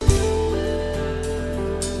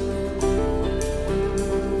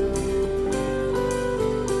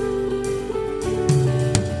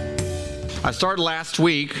I started last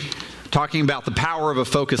week talking about the power of a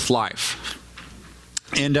focused life.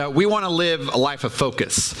 And we want to live a life of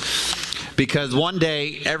focus because one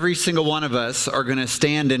day every single one of us are going to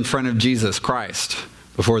stand in front of Jesus Christ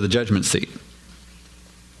before the judgment seat.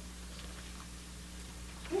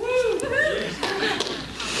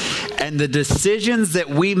 And the decisions that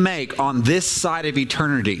we make on this side of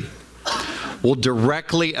eternity will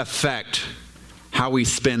directly affect how we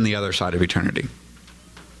spend the other side of eternity.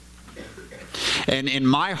 And in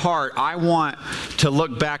my heart, I want to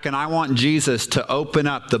look back and I want Jesus to open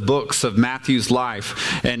up the books of Matthew's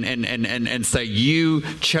life and say, you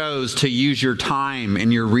chose to use your time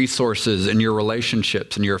and your resources and your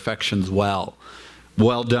relationships and your affections well.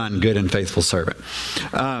 Well done, good and faithful servant.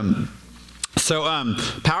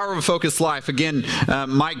 Power of a Focused Life. Again,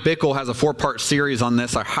 Mike Bickle has a 4-part series on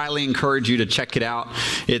this. I highly encourage you to check it out.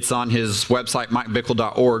 It's on his website,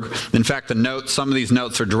 mikebickle.org. In fact, some of these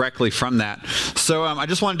notes are directly from that. So I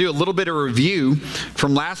just want to do a little bit of review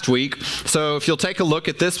from last week. So if you'll take a look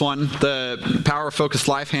at this one, the Power of Focused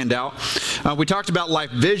Life handout, we talked about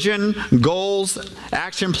life vision, goals,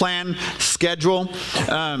 action plan, schedule.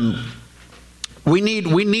 We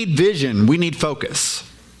need vision. We need focus.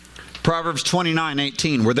 Proverbs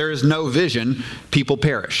 29:18, where there is no vision, people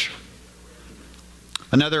perish.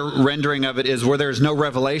 Another rendering of it is where there is no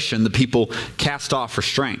revelation, the people cast off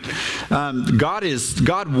restraint.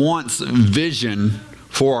 God wants vision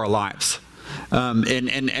for our lives. And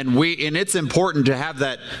it's important to have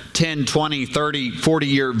that 10, 20, 30,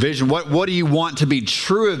 40-year vision. What do you want to be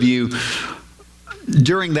true of you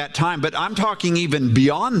during that time? But I'm talking even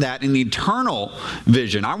beyond that, an eternal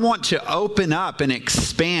vision. I want to open up and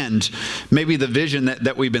expand maybe the vision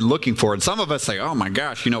that we've been looking for. And some of us say, oh my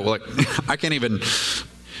gosh, I don't even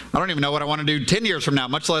know what I want to do 10 years from now,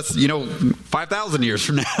 much less, 5,000 years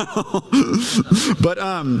from now.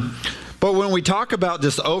 But when we talk about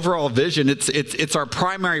this overall vision, it's our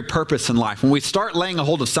primary purpose in life. When we start laying a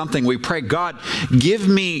hold of something, we pray, God,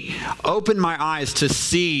 open my eyes to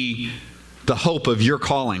see the hope of your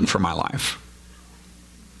calling for my life.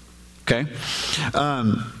 Okay?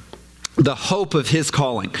 The hope of his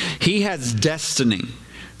calling. He has destiny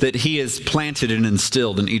that he has planted and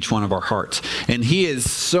instilled in each one of our hearts. And he is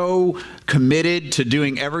so committed to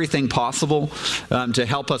doing everything possible to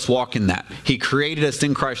help us walk in that. He created us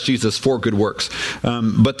in Christ Jesus for good works.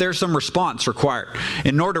 But there's some response required.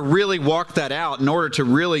 In order to really walk that out, in order to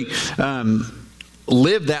really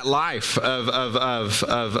live that life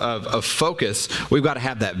of focus, we've got to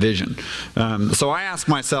have that vision. So I ask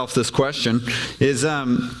myself this question is,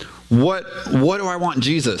 what do I want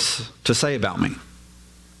Jesus to say about me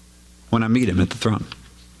when I meet him at the throne?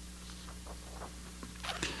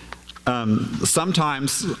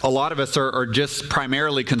 Sometimes a lot of us are just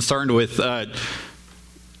primarily concerned with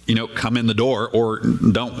come in the door or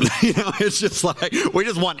don't. It's just like, we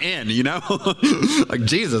just want in, like,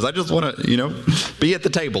 Jesus, I just want to, be at the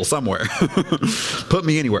table somewhere. Put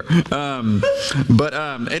me anywhere. And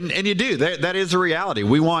you do, that is a reality.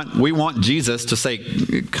 We want Jesus to say,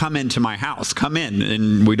 come into my house, come in.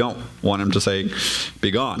 And we don't want him to say,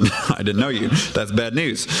 be gone. I didn't know you. That's bad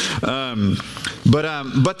news.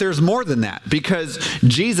 But there's more than that, because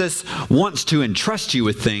Jesus wants to entrust you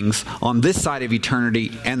with things on this side of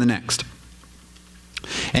eternity and the next.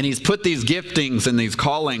 And he's put these giftings and these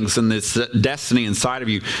callings and this destiny inside of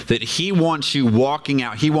you that he wants you walking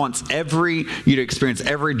out. He wants you to experience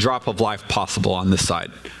every drop of life possible on this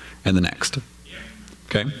side and the next.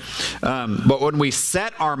 Okay? But when we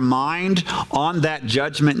set our mind on that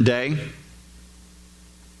judgment day,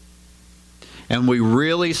 and we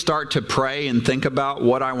really start to pray and think about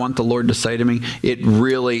what I want the Lord to say to me, it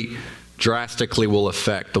really drastically will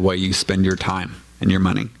affect the way you spend your time and your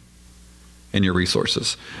money and your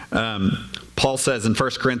resources. Paul says in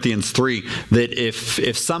 1 Corinthians 3 that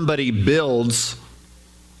if somebody builds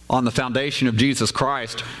on the foundation of Jesus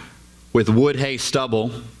Christ with wood, hay,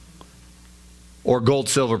 stubble, or gold,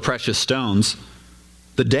 silver, precious stones,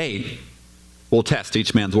 the day will test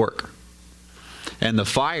each man's work. And the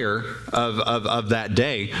fire of that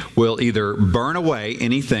day will either burn away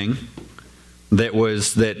anything that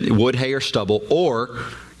wood, hay, or stubble, or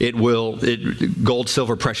gold,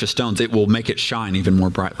 silver, precious stones, it will make it shine even more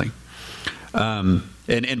brightly.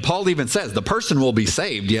 And Paul even says the person will be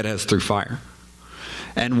saved yet as through fire.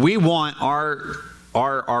 And we want our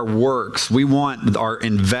works, we want our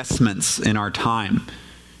investments in our time,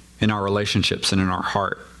 in our relationships, and in our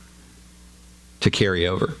heart to carry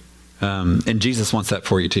over. And Jesus wants that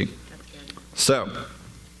for you too. So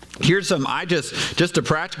here's just a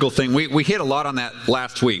practical thing. We hit a lot on that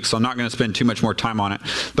last week, so I'm not going to spend too much more time on it.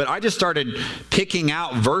 But I just started picking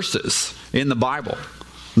out verses in the Bible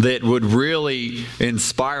that would really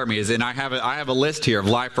inspire me. And I have a list here of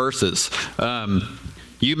life verses.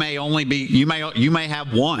 You may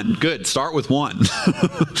have one. Good. Start with one.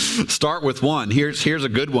 Start with one. Here's a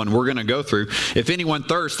good one we're going to go through. If anyone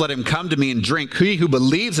thirsts, let him come to me and drink. He who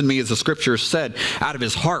believes in me, as the scripture said, out of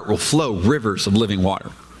his heart will flow rivers of living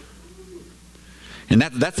water. And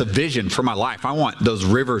that's a vision for my life. I want those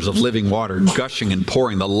rivers of living water gushing and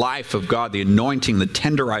pouring, the life of God, the anointing, the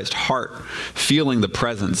tenderized heart, feeling the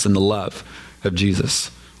presence and the love of Jesus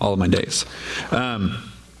all of my days. I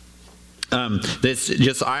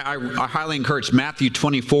highly encourage Matthew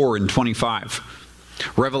 24 and 25.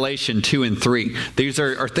 Revelation 2 and 3. These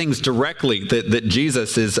are things directly that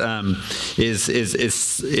Jesus is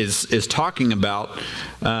talking about,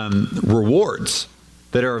 rewards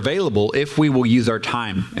that are available if we will use our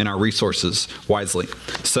time and our resources wisely.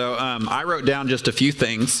 So I wrote down just a few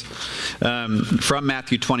things from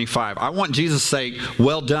Matthew 25. I want Jesus to say,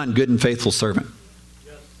 "Well done, good and faithful servant."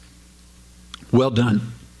 Yes. Well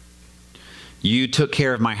done. You took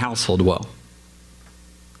care of my household well.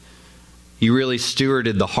 You really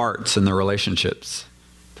stewarded the hearts and the relationships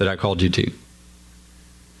that I called you to.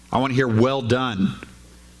 I want to hear, "Well done.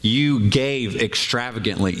 You gave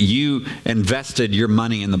extravagantly. You invested your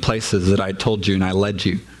money in the places that I told you and I led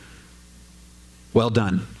you. Well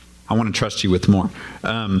done. I want to trust you with more.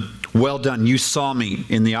 Well done. You saw me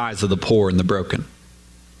in the eyes of the poor and the broken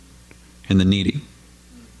and the needy.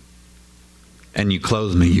 And you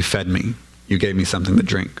clothed me. You fed me. You gave me something to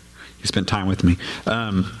drink. You spent time with me."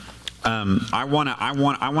 I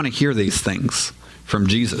want to hear these things from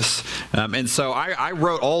Jesus. And so I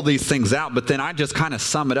wrote all these things out, but then I just kind of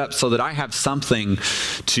sum it up so that I have something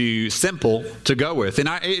simple to go with. And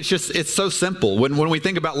it's so simple. When we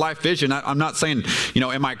think about life vision, I'm not saying,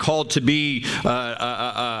 am I called to be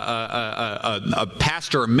a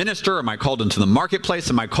pastor or minister? Am I called into the marketplace?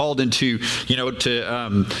 Am I called into,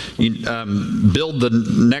 to build the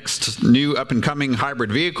next new up and coming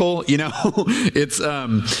hybrid vehicle? It's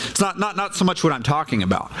not so much what I'm talking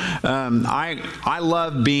about. I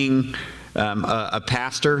love being a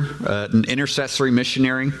pastor, an intercessory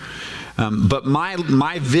missionary, but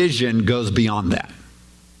my vision goes beyond that.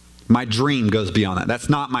 My dream goes beyond that. That's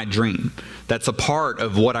not my dream. That's a part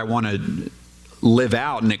of what I want to live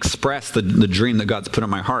out and express the dream that God's put in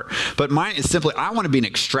my heart. But mine is simply, I want to be an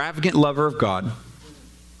extravagant lover of God. And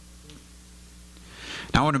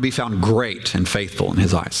I want to be found great and faithful in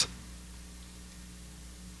His eyes.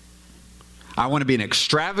 I want to be an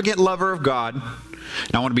extravagant lover of God,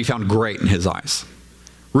 and I want to be found great in His eyes.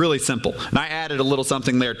 Really simple. And I added a little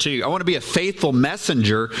something there too. I want to be a faithful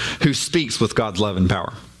messenger who speaks with God's love and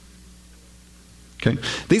power. Okay?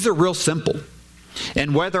 These are real simple.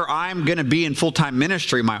 And whether I'm going to be in full-time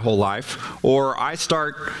ministry my whole life, or I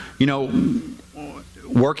start,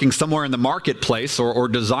 working somewhere in the marketplace or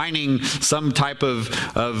designing some type of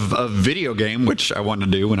video game, which I wanted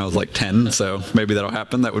to do when I was like 10, so maybe that'll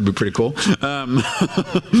happen. That would be pretty cool.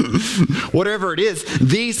 Whatever it is,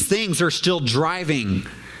 these things are still driving.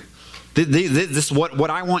 This is what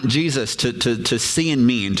I want Jesus to see in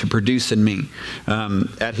me and to produce in me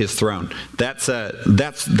at His throne.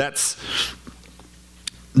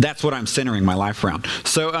 That's what I'm centering my life around.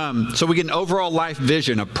 So we get an overall life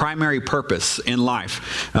vision, a primary purpose in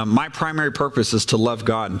life. My primary purpose is to love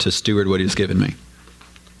God and to steward what He's given me.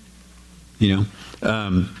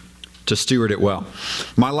 To steward it well.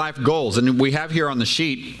 My life goals, and we have here on the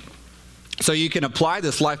sheet, so you can apply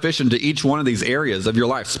this life vision to each one of these areas of your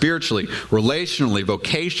life: spiritually, relationally,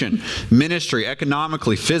 vocation, ministry,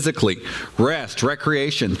 economically, physically, rest,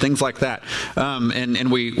 recreation, things like that.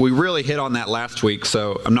 And we really hit on that last week,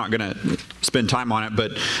 so I'm not going to spend time on it.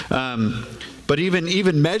 But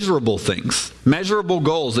even measurable things, measurable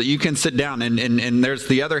goals that you can sit down and there's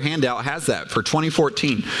the other handout has that for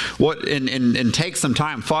 2014. And take some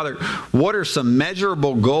time, Father. What are some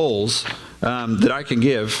measurable goals that I can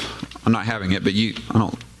give? I'm not having it, but I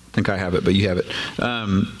don't think I have it, but you have it.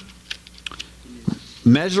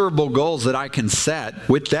 Measurable goals that I can set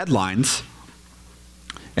with deadlines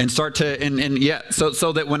and start to,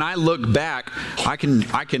 so that when I look back, I can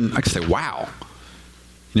say, wow,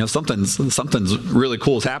 something's really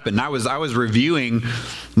cool has happened. I was reviewing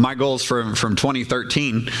my goals from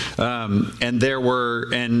 2013, and there were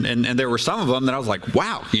some of them that I was like,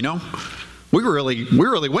 wow, we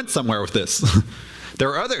really went somewhere with this. There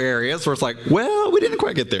are other areas where it's like, well, we didn't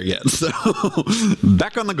quite get there yet. So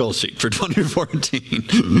back on the goal sheet for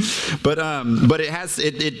 2014. But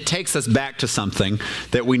it takes us back to something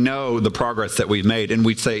that we know the progress that we've made, and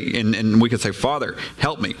we say, and we can say, Father,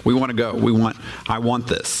 help me. We want to go. I want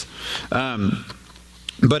this.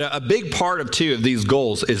 But a big part of these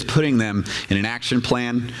goals is putting them in an action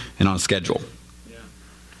plan and on a schedule.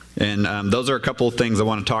 And those are a couple of things I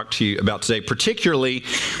want to talk to you about today, particularly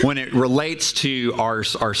when it relates to our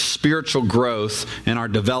spiritual growth and our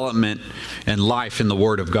development and life in the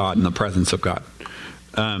Word of God and the presence of God.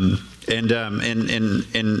 And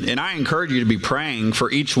I encourage you to be praying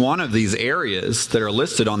for each one of these areas that are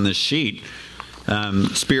listed on this sheet.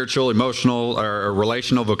 Spiritual, emotional, or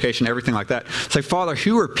relational, vocation, everything like that. Say, Father,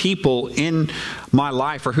 who are people in my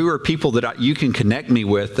life, or who are people that you can connect me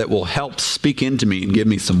with that will help speak into me and give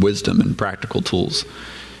me some wisdom and practical tools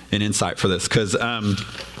and insight for this? Because I'm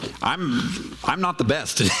not the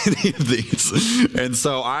best at any of these, and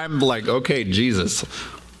so I'm like, okay, Jesus,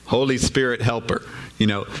 Holy Spirit, helper.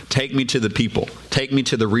 Take me to the people, take me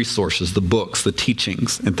to the resources, the books, the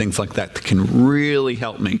teachings, and things like that can really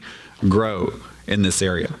help me grow in this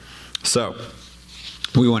area. So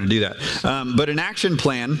we want to do that. But an action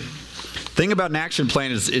plan, thing about an action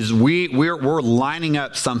plan is we're lining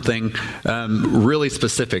up something really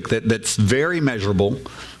specific that's very measurable,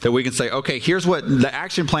 that we can say, okay, here's what the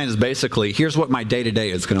action plan is. Basically, here's what my day-to-day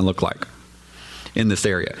is going to look like in this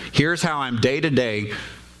area. Here's how I'm day-to-day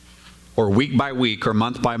or week by week or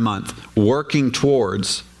month by month working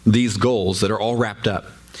towards these goals that are all wrapped up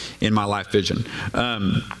in my life vision.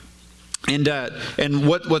 And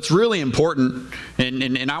what's really important,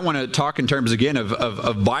 and I want to talk in terms again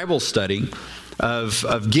of Bible study,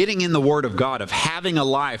 of getting in the Word of God, of having a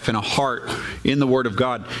life and a heart in the Word of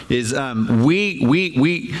God, is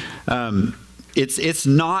it's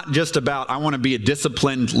not just about, I want to be a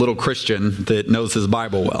disciplined little Christian that knows his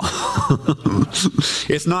Bible well.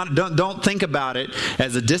 It's not. Don't think about it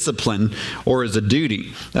as a discipline or as a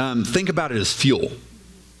duty. Think about it as fuel.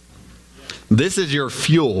 This is your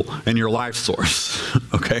fuel and your life source,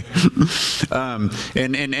 okay?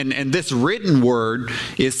 And this written word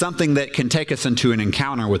is something that can take us into an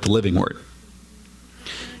encounter with the living word.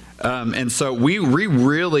 And so we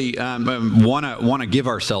really want to give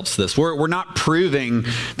ourselves to this. We're not proving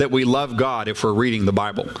that we love God if we're reading the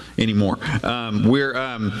Bible anymore. But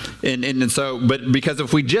because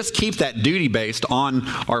if we just keep that duty based on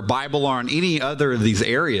our Bible or on any other of these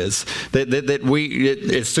areas,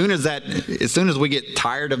 as soon as we get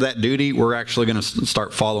tired of that duty, we're actually going to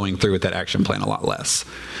start following through with that action plan a lot less.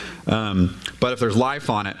 But if there's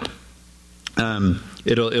life on it,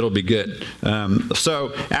 it'll be good.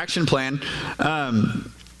 So action plan,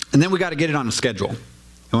 and then we got to get it on a schedule.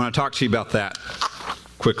 I want to talk to you about that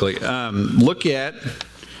quickly.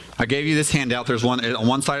 I gave you this handout. There's one on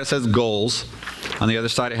one side it says goals, on the other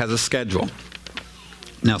side it has a schedule.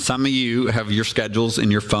 Now some of you have your schedules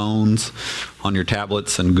in your phones, on your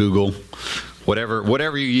tablets and Google,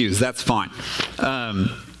 whatever you use, that's fine.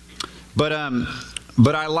 But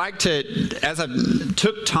I like to, as I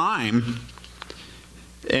took time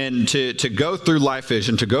and to go through Life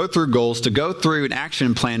Vision, to go through goals, to go through an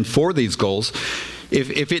action plan for these goals,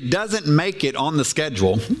 if it doesn't make it on the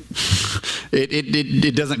schedule,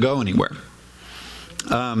 it doesn't go anywhere.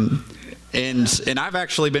 And I've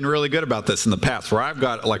actually been really good about this in the past, where I've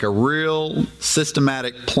got like a real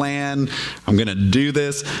systematic plan. I'm going to do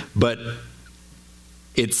this, but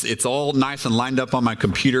it's all nice and lined up on my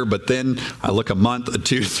computer, but then I look a month,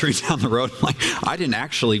 2, 3 down the road, I'm like, I didn't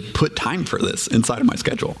actually put time for this inside of my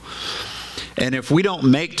schedule. And if we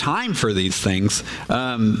don't make time for these things,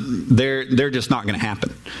 they're just not going to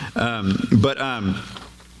happen.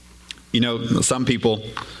 Some people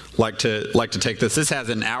like to take this. This has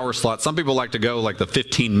an hour slot. Some people like to go like the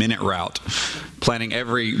 15-minute route, planning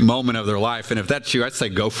every moment of their life. And if that's you, I'd say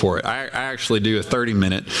go for it. I actually do a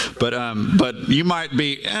 30-minute, but you might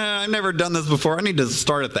be, I've never done this before. I need to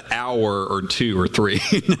start at the hour or 2 or 3.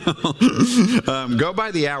 Go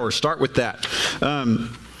by the hour. Start with that.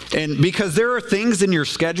 And because there are things in your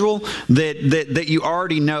schedule that you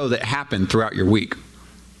already know that happen throughout your week.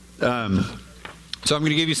 So I'm going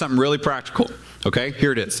to give you something really practical. Okay,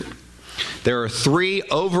 here it is. There are 3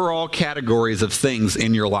 overall categories of things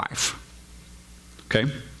in your life.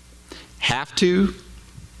 Okay? Have to,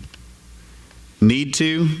 need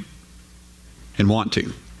to, and want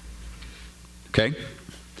to. Okay?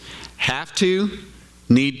 Have to,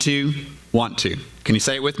 need to, want to. Can you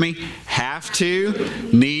say it with me? Have to,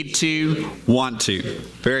 need to, want to.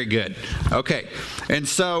 Very good. Okay. And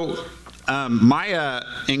so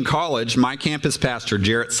in college, my campus pastor,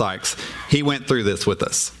 Jarrett Sykes, he went through this with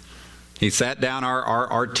us. He sat down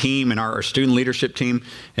our team and our student leadership team,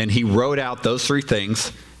 and he wrote out those 3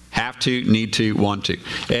 things: have to, need to, want to.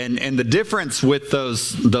 And the difference with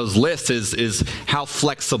those lists is how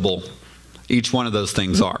flexible each one of those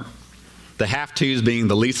things are. The have-tos being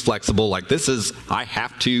the least flexible, like I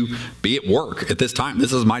have to be at work at this time.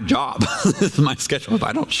 This is my job. This is my schedule. If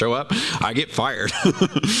I don't show up, I get fired.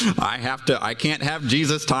 I can't have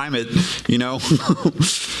Jesus time at,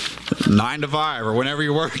 9 to 5 or whenever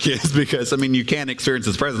your work is, because, you can experience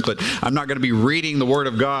His presence, but I'm not going to be reading the Word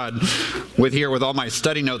of God with all my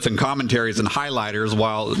study notes and commentaries and highlighters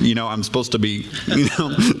while, I'm supposed to be,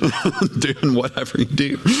 doing whatever you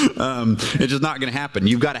do. It's just not going to happen.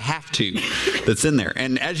 You've got a have to that's in there.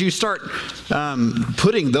 And as you start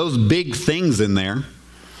putting those big things in there,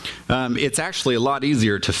 it's actually a lot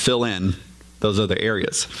easier to fill in those other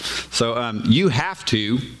areas. So you have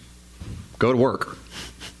to go to work.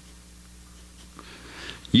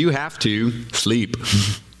 You have to sleep.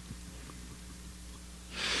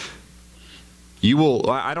 You will,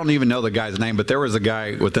 I don't even know the guy's name, but there was a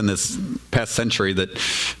guy within this past century that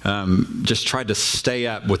just tried to stay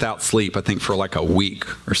up without sleep, I think, for like a week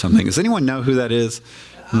or something. Does anyone know who that is?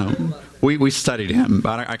 No. We studied him.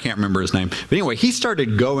 I can't remember his name. But anyway, he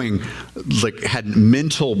started going, had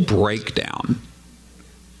mental breakdown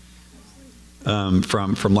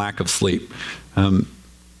from lack of sleep. You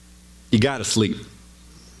got to sleep.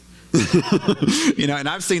 And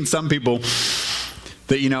I've seen some people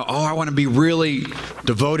that, I want to be really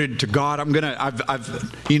devoted to God. They've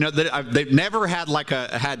never had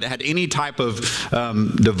had any type of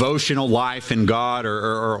devotional life in God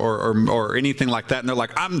or anything like that. And they're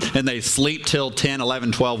like, and they sleep till 10,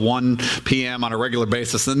 11, 12, 1 p.m. on a regular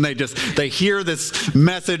basis. And they hear this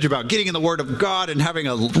message about getting in the Word of God and having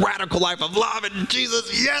a radical life of love and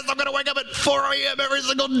Jesus. Yes, I'm going to wake up at 4 a.m. every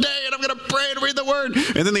single day and I'm going to pray and read the Word.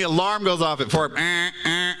 And then the alarm goes off at 4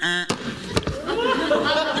 a.m.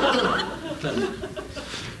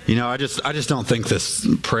 I just don't think this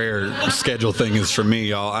prayer schedule thing is for me,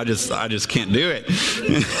 y'all. I just can't do it.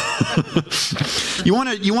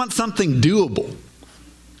 You want something doable.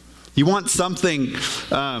 You want something,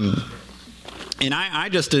 and I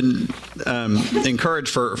just encourage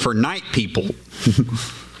for night people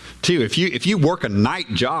too. If you work a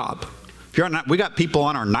night job, we got people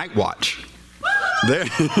on our night watch.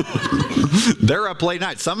 They're up late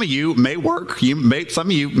night. Some of you may work. Some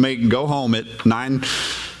of you may go home at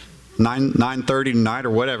 9:30 tonight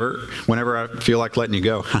or whatever, whenever I feel like letting you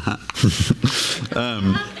go.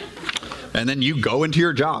 And then you go into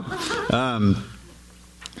your job.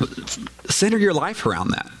 Center your life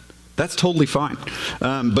around that. That's totally fine.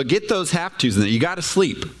 But get those have-tos in there. You got to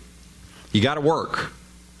sleep. You got to work.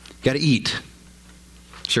 You got to eat.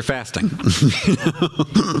 You're fasting.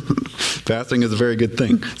 Fasting is a very good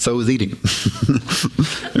thing. So is eating.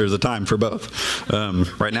 There's a time for both.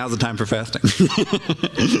 Right now is the time for fasting.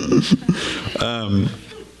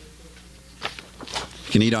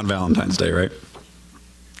 You can eat on Valentine's Day, right?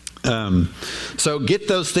 So get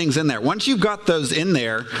those things in there. Once you've got those in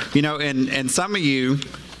there, and some of you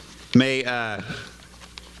may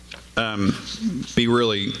be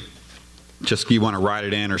really just you want to write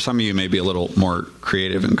it in, or some of you may be a little more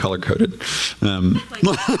creative and color-coded.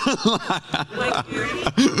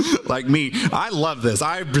 Like me. I love this.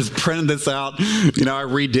 I just printed this out. I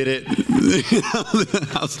redid it.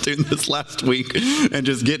 I was doing this last week and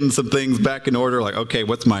just getting some things back in order. Like, okay,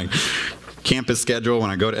 what's my campus schedule when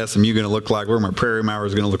I go to SMU going to look like? Where are my prayer room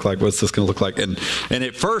hours going to look like? What's this going to look like? And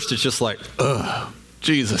at first it's just like, ugh,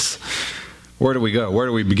 Jesus. Where do we go? Where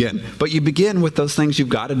do we begin? But you begin with those things you've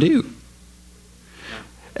got to do.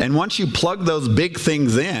 And once you plug those big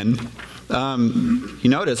things in, you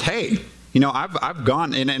notice, hey, I've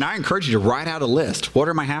gone, and I encourage you to write out a list. What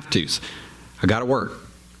are my have-tos? I got to work.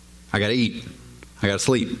 I got to eat. I got to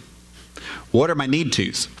sleep. What are my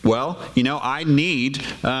need-tos? Well, I need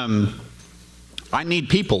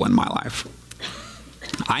people in my life.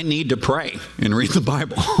 I need to pray and read the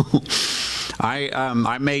Bible.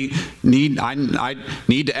 I need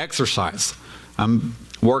to exercise. I'm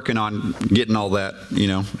working on getting all that,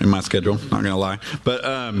 in my schedule. Not going to lie, but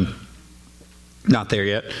not there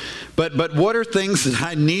yet. But what are things that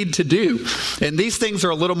I need to do? And these things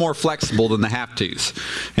are a little more flexible than the have-tos.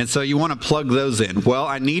 And so you want to plug those in. Well,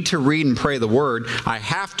 I need to read and pray the Word. I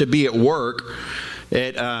have to be at work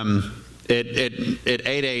at 8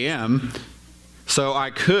 a.m. So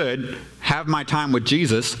I could have my time with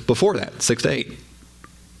Jesus before that, 6 to 8.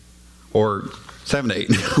 Or 7 to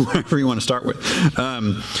 8, whatever you want to start with.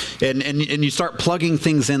 And you start plugging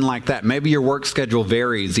things in like that. Maybe your work schedule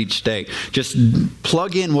varies each day. Just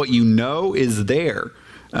plug in what you know is there.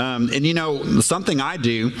 And something I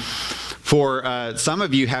do For some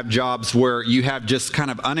of you have jobs where you have just kind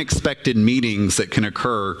of unexpected meetings that can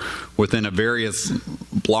occur within a various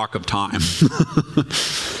block of time.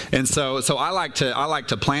 And so I like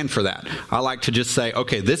to plan for that. I like to just say,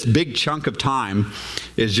 okay, this big chunk of time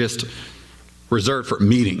is just reserved for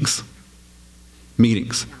meetings.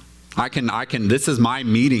 I can, this is my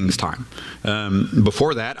meetings time.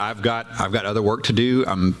 Before that, I've got other work to do.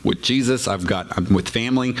 I'm with Jesus. I'm with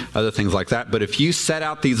family, other things like that. But if you set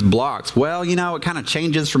out these blocks, well, it kind of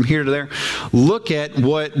changes from here to there. Look at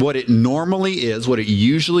what it normally is, what it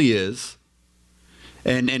usually is.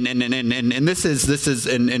 And this is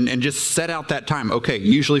just set out that time. Okay,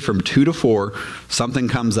 usually from 2 to 4, something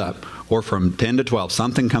comes up. Or from 10 to 12,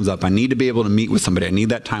 something comes up. I need to be able to meet with somebody. I need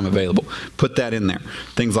that time available. Put that in there.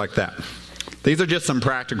 Things like that. These are just some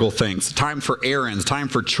practical things. Time for errands, time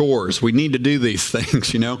for chores. We need to do these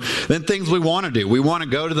things, Then things we want to do. We want to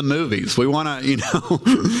go to the movies. We want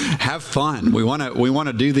to, have fun. We want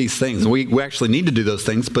to do these things. We actually need to do those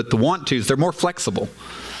things, but the want tos, they're more flexible.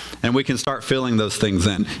 And we can start filling those things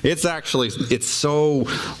in. It's so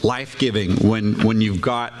life-giving when you've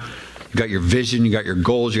got your vision, you got your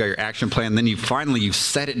goals, you got your action plan, then you've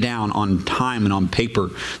set it down on time and on paper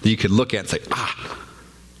that you can look at and say,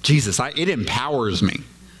 Jesus, it empowers me.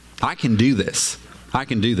 I can do this. I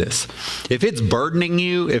can do this. If it's burdening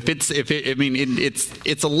you, it's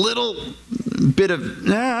a little bit of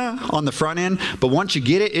on the front end, but once you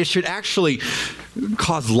get it, it should actually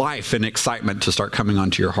cause life and excitement to start coming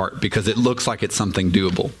onto your heart because it looks like it's something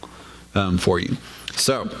doable for you.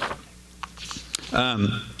 So,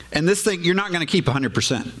 and this thing, you're not going to keep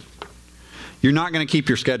 100%. You're not going to keep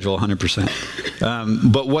your schedule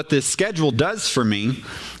 100%. But what this schedule does for me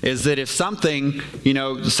is that if something,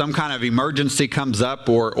 some kind of emergency comes up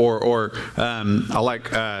or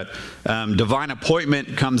divine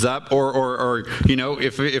appointment comes up or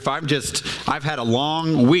if I've had a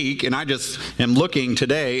long week and I just am looking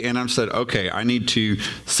today and I've said, okay, I need to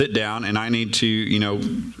sit down and I need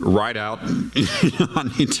to, write out,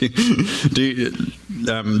 I need to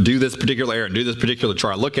do this particular errand, do this particular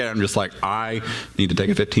chore. I look at it, I'm just like, I need to take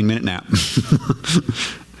a 15-minute nap.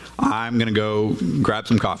 I'm going to go grab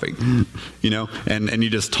some coffee, and you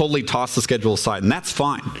just totally toss the schedule aside, and that's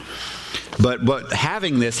fine. But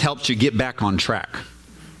having this helps you get back on track.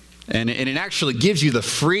 And it actually gives you the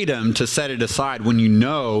freedom to set it aside when you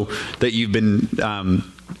know that you've been,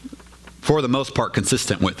 for the most part,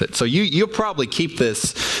 consistent with it. So you'll probably keep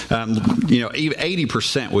this,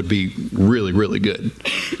 80% would be really, really good.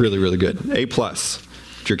 Really, really good. A+,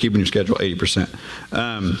 if you're keeping your schedule 80%.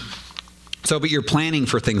 But you're planning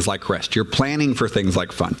for things like rest. You're planning for things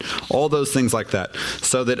like fun. All those things like that.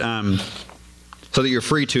 So that you're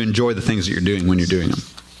free to enjoy the things that you're doing when you're doing them.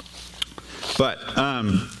 But,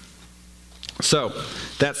 so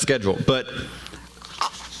that's schedule. But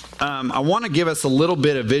I want to give us a little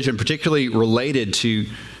bit of vision, particularly related to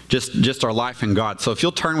just our life in God. So if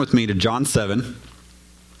you'll turn with me to John 7.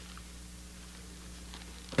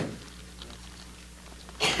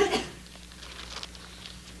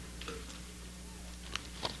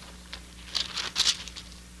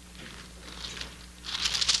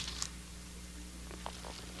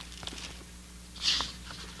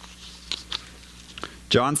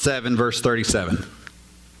 John 7, verse 37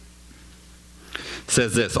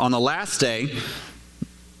 says this, on the last day,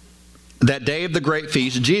 that day of the great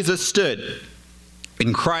feast, Jesus stood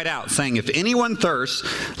and cried out, saying, if anyone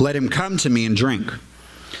thirsts, let him come to me and drink.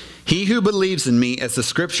 He who believes in me, as the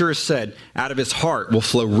scripture has said, out of his heart will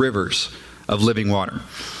flow rivers of living water.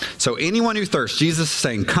 So anyone who thirsts, Jesus is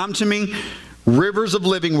saying, come to me, rivers of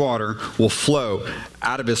living water will flow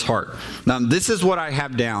out of his heart. Now, this is what I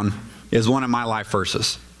have down is one of my life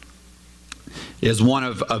verses, is one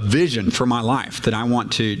of a vision for my life that I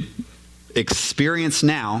want to experience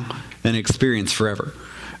now and experience forever.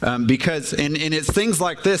 Because it's things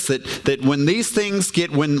like this that when these things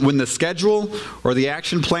when the schedule or the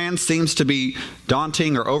action plan seems to be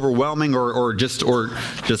daunting or overwhelming or just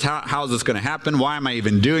how is this going to happen? Why am I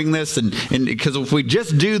even doing this? And because if we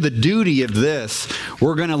just do the duty of this,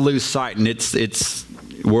 we're going to lose sight, and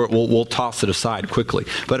we'll toss it aside quickly.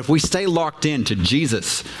 But if we stay locked in to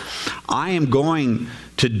Jesus, I am going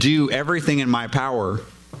to do everything in my power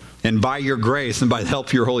and by your grace and by the help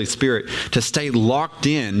of your Holy Spirit to stay locked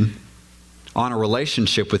in on a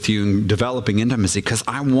relationship with you and developing intimacy, because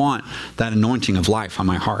I want that anointing of life on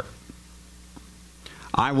my heart.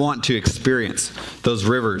 I want to experience those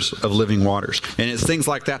rivers of living waters. And it's things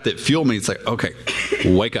like that fuel me. It's like, okay,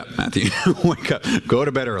 wake up, Matthew. Wake up. Go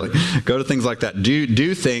to bed early. Go to things like that.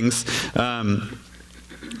 Do things.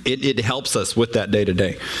 It helps us with that day to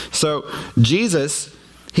day. So Jesus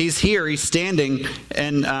He's here, he's standing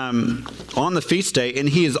and on the feast day, and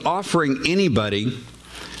he is offering anybody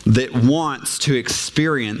that wants to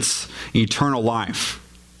experience eternal life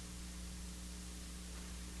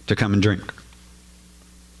to come and drink.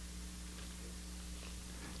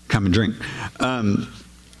 Come and drink.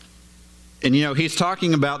 And he's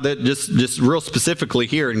talking about that just real specifically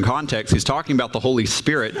here in context. He's talking about the Holy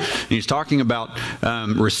Spirit, and he's talking about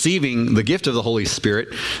receiving the gift of the Holy Spirit.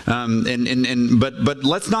 But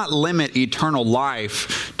let's not limit eternal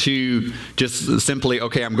life to just simply,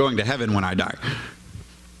 okay, I'm going to heaven when I die.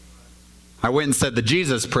 I went and said the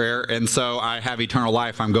Jesus prayer, and so I have eternal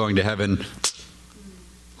life. I'm going to heaven.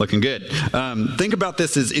 Looking good. Think about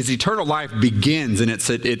this as eternal life begins, and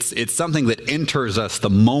it's something that enters us the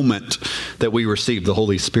moment that we receive the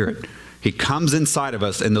Holy Spirit. He comes inside of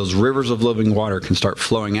us, and those rivers of living water can start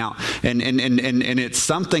flowing out. And it's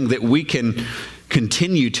something that we can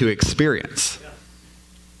continue to experience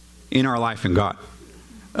in our life in God.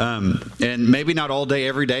 And maybe not all day,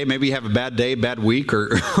 every day. Maybe you have a bad day, bad week,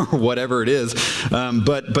 or whatever it is.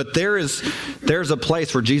 But there's a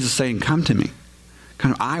place where Jesus is saying, come to me.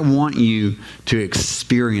 I want you to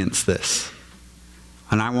experience this.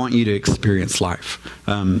 And I want you to experience life.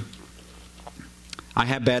 I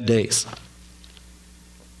have bad days.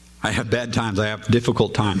 I have bad times. I have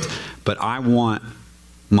difficult times. But I want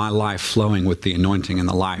my life flowing with the anointing and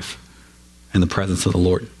the life and the presence of the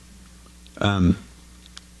Lord. And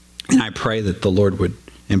I pray that the Lord would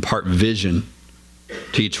impart vision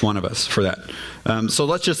to each one of us for that. So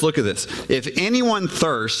let's just look at this. If anyone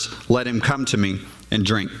thirsts, let him come to me and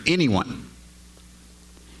drink. Anyone.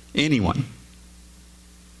 Anyone.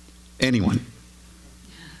 Anyone.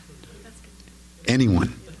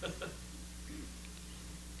 Anyone.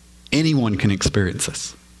 Anyone can experience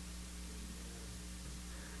this.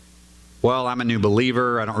 Well, I'm a new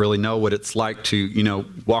believer. I don't really know what it's like to,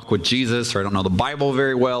 walk with Jesus, or I don't know the Bible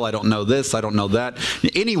very well. I don't know this. I don't know that.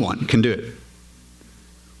 Anyone can do it.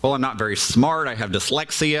 Well, I'm not very smart. I have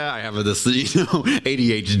dyslexia. I have this,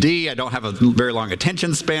 ADHD. I don't have a very long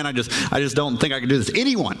attention span. I just don't think I can do this.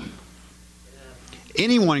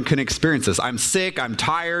 Anyone can experience this. I'm sick. I'm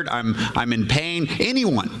tired. I'm in pain.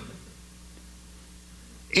 Anyone.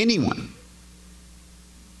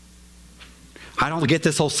 I don't get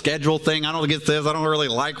this whole schedule thing. I don't get this. I don't really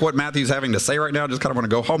like what Matthew's having to say right now. I just kind of want to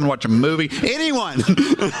go home and watch a movie. Anyone.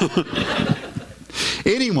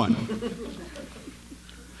 Anyone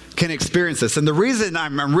can experience this. And the reason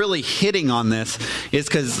I'm really hitting on this is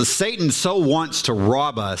because Satan so wants to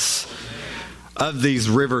rob us of these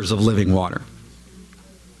rivers of living water.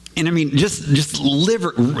 And I mean, just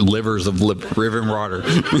livers of living water.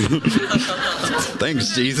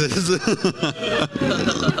 Thanks, Jesus.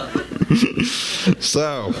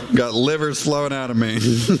 So, got livers flowing out of me.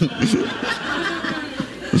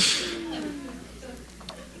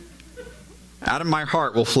 Out of my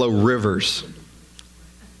heart will flow rivers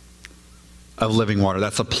of living water.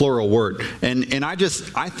 That's a plural word. And I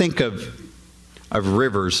think of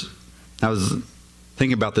rivers. I was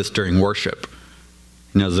thinking about this during worship.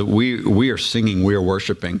 That we are singing, we are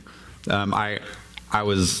worshiping. I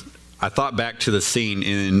thought back to the scene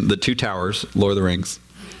in The Two Towers, Lord of the Rings,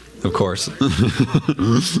 of course.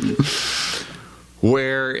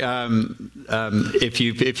 Where if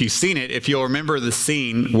you've seen it, if you'll remember the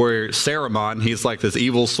scene where Saruman, he's like this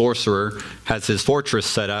evil sorcerer, has his fortress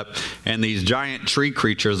set up, and these giant tree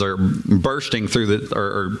creatures are bursting through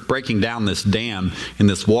or breaking down this dam, and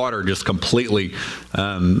this water just completely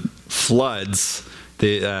floods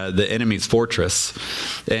the enemy's fortress.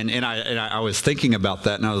 And I was thinking about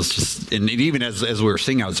that, and I was just, and even as we were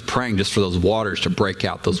singing, I was praying just for those waters to break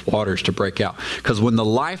out, because when the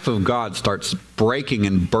life of God starts breaking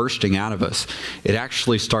and bursting out of us, it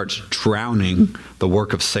actually starts drowning the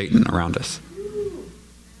work of Satan around us.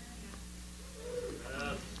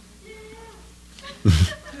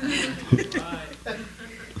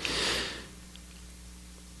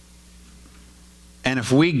 And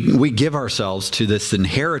if we give ourselves to this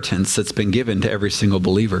inheritance that's been given to every single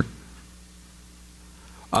believer,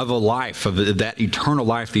 of a life, of that eternal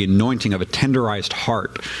life, the anointing of a tenderized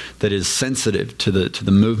heart that is sensitive to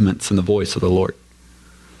the movements and the voice of the Lord,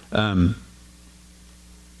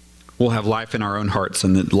 we'll have life in our own hearts,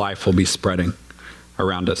 and that life will be spreading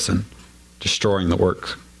around us and destroying the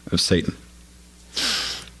work of Satan,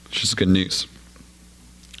 which is good news.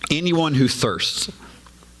 Anyone who thirsts.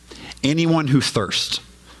 Anyone who thirsts.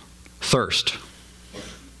 Thirst.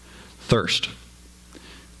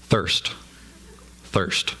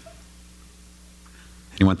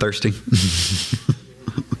 Anyone thirsty?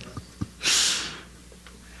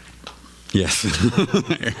 Yes.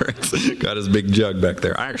 Eric's got his big jug back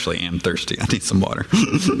there. I actually am thirsty. I need some water.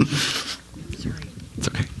 Sorry. It's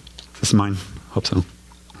okay. Is this mine? Hope so.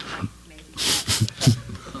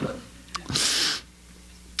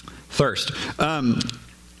 Thirst.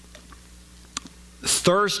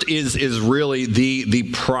 Thirst is really the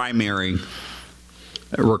primary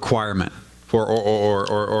requirement for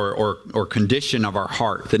or condition of our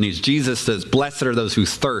heart that needs. Jesus says, "Blessed are those who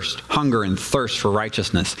hunger and thirst for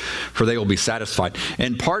righteousness, for they will be satisfied."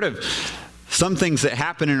 And part of some things that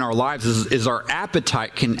happen in our lives is our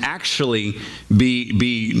appetite can actually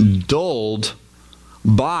be dulled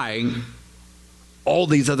by all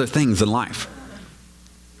these other things in life.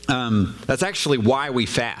 That's actually why we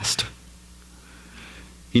fast.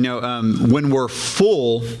 When we're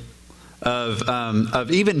full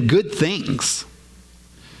of even good things,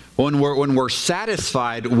 when we're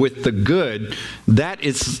satisfied with the good, that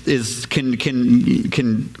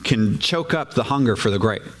can choke up the hunger for the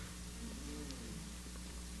great.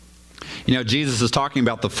 Jesus is talking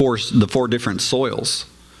about the four different soils.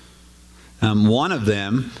 One of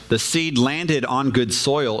them, the seed landed on good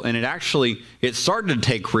soil, and it started to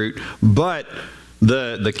take root, but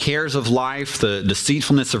the cares of life, the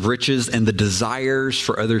deceitfulness of riches, and the desires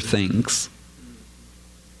for other things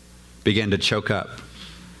began to choke up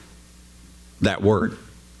that word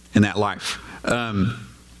and that life. But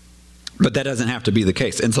that doesn't have to be the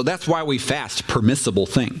case. And so that's why we fast permissible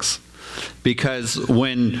things. Because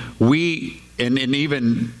when we, and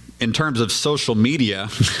even in terms of social media,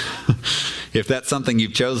 if that's something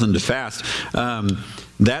you've chosen to fast,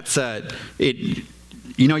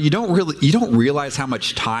 you don't realize how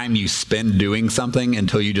much time you spend doing something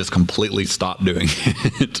until you just completely stop doing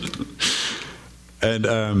it.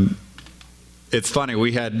 And it's funny,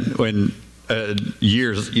 we had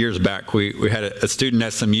years back, we had a student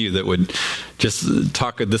at SMU that would just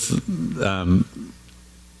talk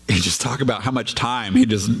he'd just talk about how much time he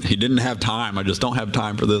didn't have time. I just don't have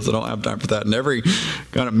time for this. I don't have time for that. And every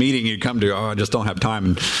kind of meeting he'd come to, I just don't have time,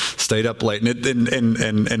 and stayed up late.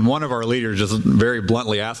 And one of our leaders just very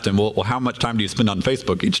bluntly asked him, well, how much time do you spend on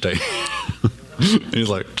Facebook each day? And he's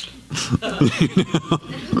like,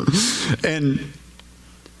 and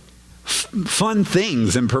fun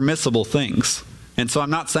things and permissible things. And so I'm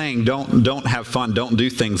not saying don't have fun, don't do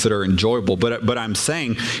things that are enjoyable, but I'm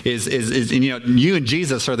saying is you and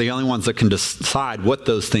Jesus are the only ones that can decide what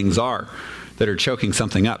those things are that are choking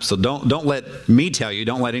something up. So don't let me tell you,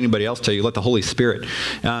 don't let anybody else tell you, let the Holy Spirit.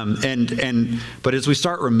 But as we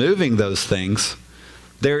start removing those things,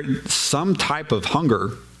 some type of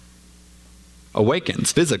hunger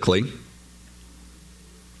awakens physically,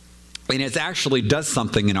 and it actually does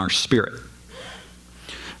something in our spirit.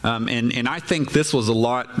 And I think this was a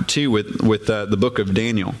lot too with the book of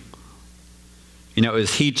Daniel.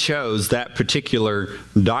 As he chose that particular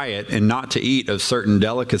diet and not to eat of certain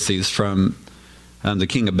delicacies from the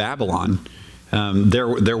king of Babylon,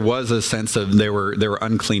 there was a sense of there were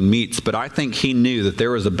unclean meats. But I think he knew that there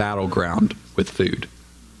was a battleground with food,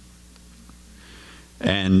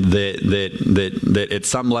 and that at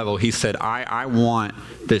some level he said, I want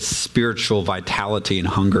this spiritual vitality and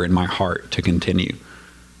hunger in my heart to continue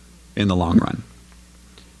in the long run.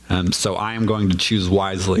 So I am going to choose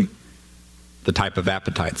wisely the type of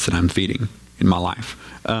appetites that I'm feeding in my life.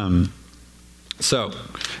 But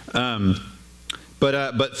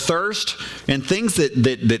thirst and things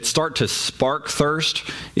that start to spark thirst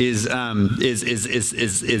is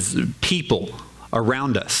people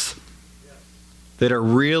around us that are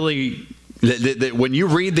really. That when you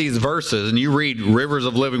read these verses and you read rivers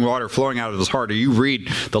of living water flowing out of his heart, or you read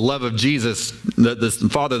the love of Jesus, the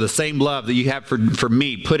Father, the same love that you have for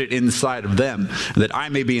me, put it inside of them, that I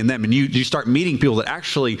may be in them. And you start meeting people that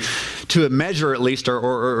actually, to a measure at least,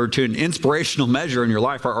 or to an inspirational measure in your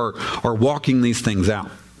life, are walking these things out.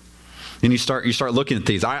 And you start looking at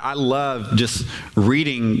these. I love just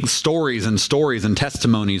reading stories and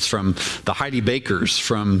testimonies from the Heidi Bakers,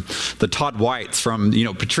 from the Todd Whites, from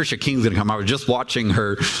Patricia King's going to come. I was just watching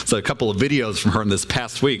a couple of videos from her in this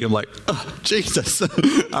past week. I'm like, oh, Jesus,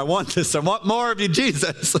 I want this. I want more of you,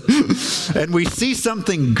 Jesus. And we see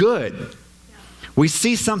something good. We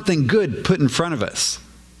see something good put in front of us,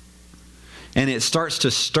 and it starts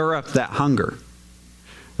to stir up that hunger.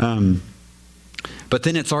 But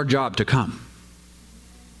then it's our job to come.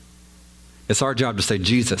 It's our job to say,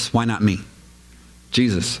 Jesus, why not me?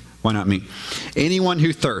 Jesus, why not me? Anyone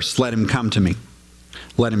who thirsts, let him come to me.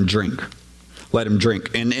 Let him drink. Let him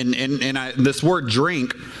drink. And this word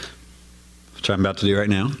drink, which I'm about to do right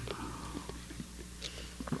now,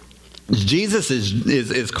 Jesus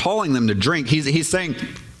is calling them to drink. He's saying,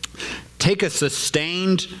 take a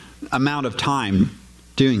sustained amount of time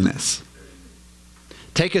doing this.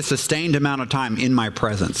 Take a sustained amount of time in my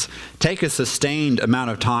presence. Take a sustained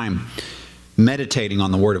amount of time meditating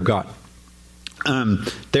on the Word of God. And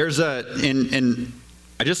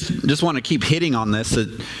I just want to keep hitting on this,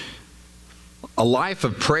 that a life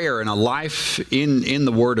of prayer and a life in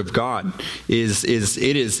the Word of God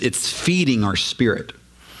it's feeding our spirit.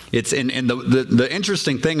 It's and the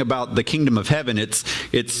interesting thing about the kingdom of heaven, it's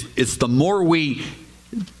the more we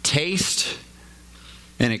taste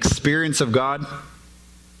and experience of God,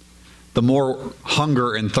 the more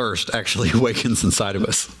hunger and thirst actually awakens inside of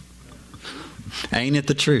us. Ain't it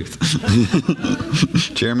the truth?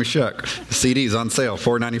 Jeremy Shuck. CD's on sale,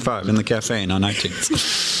 $4.95 in the cafe and on iTunes.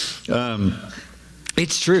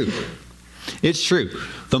 It's true. It's true.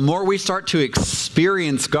 The more we start to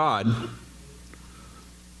experience God,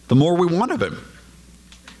 the more we want of Him.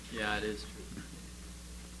 Yeah, it is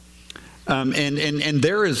true. And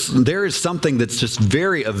there is something that's just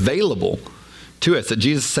very available to us, that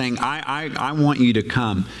Jesus is saying, I want you to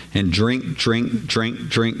come and drink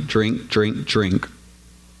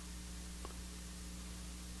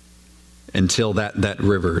until that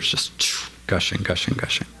river is just gushing.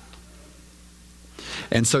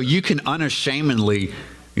 And so you can unashamedly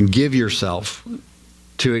give yourself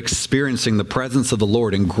to experiencing the presence of the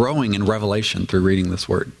Lord and growing in revelation through reading this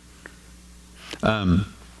Word.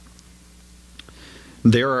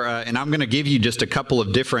 There are, and I'm going to give you just a couple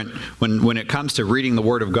of different, when it comes to reading the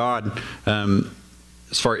Word of God,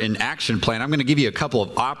 as far in action plan, I'm going to give you a couple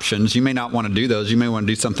of options. You may not want to do those. You may want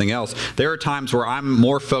to do something else. There are times where I'm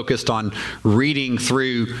more focused on reading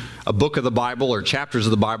through a book of the Bible or chapters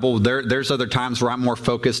of the Bible. There's other times where I'm more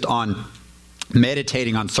focused on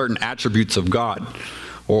meditating on certain attributes of God,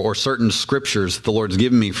 or certain scriptures that the Lord's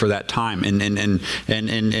given me for that time. And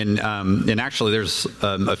actually there's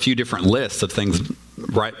a few different lists of things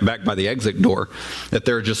right back by the exit door, that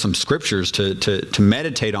there are just some scriptures to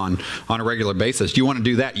meditate on a regular basis. You want to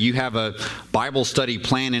do that? You have a Bible study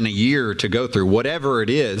plan in a year to go through. Whatever it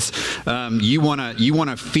is, you want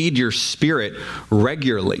to feed your spirit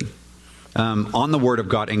regularly on the Word of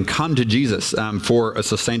God and come to Jesus for a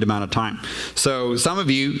sustained amount of time. So some of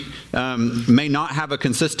you may not have a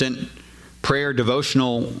consistent prayer,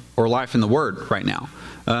 devotional, or life in the Word right now.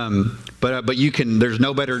 But you can, there's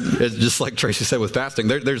no better, just like Tracy said with fasting,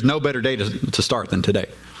 there's no better day to start than today.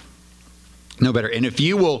 No better. And if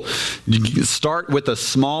you will start with a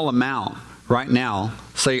small amount right now,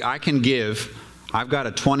 say, I've got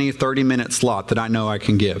a 20, 30-minute slot that I know I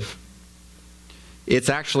can give. It's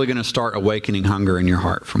actually going to start awakening hunger in your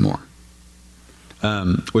heart for more,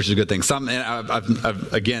 which is a good thing.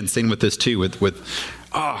 I've again seen with this too, with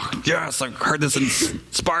oh yes, I've heard this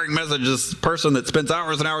inspiring message. This person that spends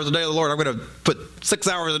hours and hours a day with the Lord, I'm going to put 6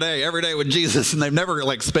 hours a day every day with Jesus, and they've never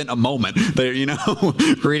spent a moment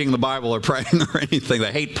reading the Bible or praying or anything.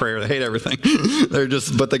 They hate prayer. They hate everything.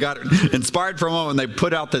 But they got inspired for a moment. And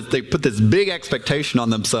they put this big expectation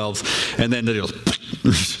on themselves, and then they just.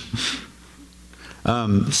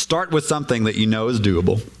 Start with something that you know is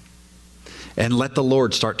doable, and let the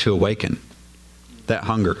Lord start to awaken that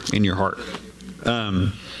hunger in your heart.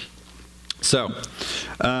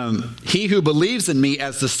 He who believes in me,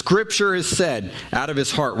 as the scripture has said, out of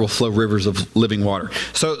his heart will flow rivers of living water.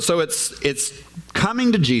 So it's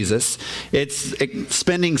coming to Jesus. It's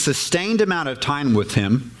spending sustained amount of time with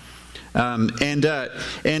Him. But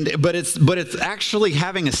it's actually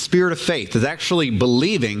having a spirit of faith. It's actually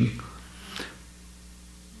believing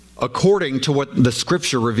according to what the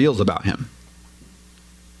Scripture reveals about Him.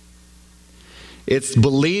 It's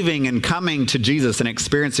believing and coming to Jesus and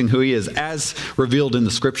experiencing who He is as revealed in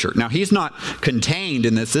the Scripture. Now, He's not contained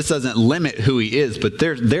in this. This doesn't limit who He is, but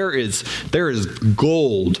there is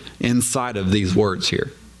gold inside of these words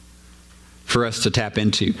here for us to tap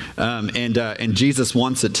into, and Jesus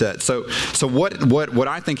wants it to. So what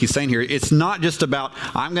I think He's saying here, it's not just about,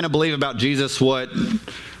 I'm going to believe about Jesus what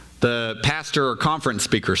the pastor or conference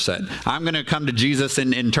speaker said. I'm going to come to Jesus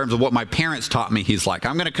in terms of what my parents taught me He's like.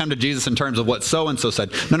 I'm going to come to Jesus in terms of what so-and-so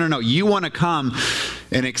said. No. You want to come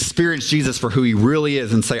and experience Jesus for who He really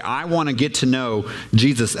is and say, I want to get to know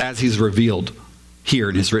Jesus as He's revealed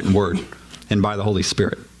here in His written word and by the Holy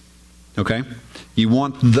Spirit. Okay? You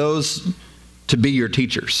want those to be your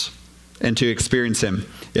teachers and to experience Him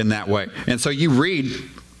in that way. And so you read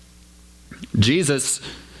Jesus,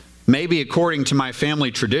 maybe according to my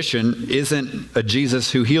family tradition, isn't a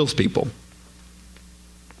Jesus who heals people.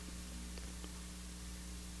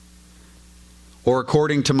 Or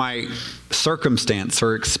according to my circumstance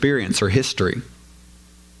or experience or history.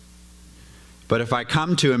 But if I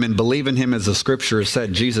come to him and believe in him as the scripture has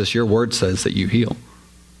said, Jesus, your word says that you heal.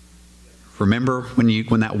 Remember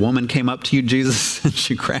when that woman came up to you, Jesus, and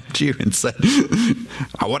she grabbed you and said,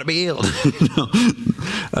 I want to be healed.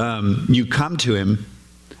 You come to him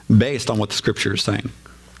based on what the scripture is saying,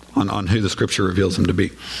 on who the scripture reveals him to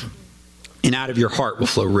be. And out of your heart will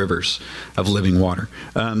flow rivers of living water.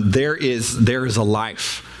 There is a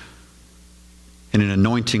life and an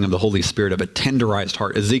anointing of the Holy Spirit, of a tenderized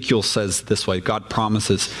heart. Ezekiel says this way, God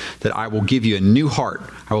promises that I will give you a new heart.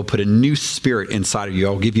 I will put a new spirit inside of you. I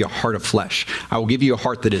will give you a heart of flesh. I will give you a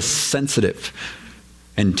heart that is sensitive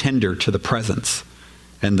and tender to the presence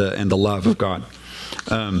and the love of God.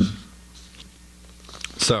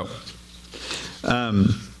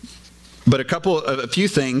 But a few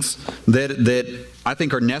things that I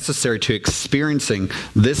think are necessary to experiencing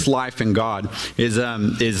this life in God is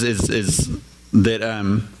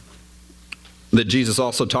that Jesus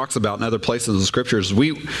also talks about in other places in the scriptures.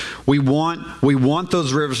 We want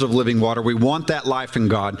those rivers of living water. We want that life in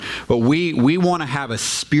God, but we want to have a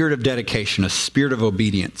spirit of dedication, a spirit of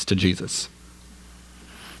obedience to Jesus.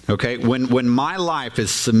 Okay, when my life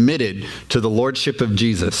is submitted to the lordship of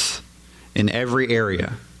Jesus in every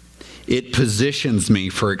area, it positions me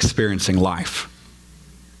for experiencing life.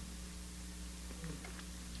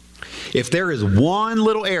 If there is one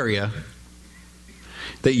little area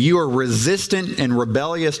that you are resistant and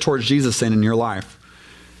rebellious towards Jesus in your life,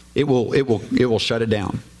 it will shut it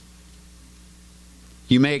down.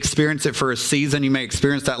 You may experience it for a season, you may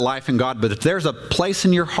experience that life in God, but if there's a place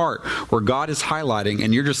in your heart where God is highlighting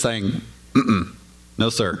and you're just saying, no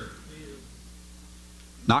sir,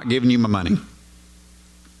 not giving you my money,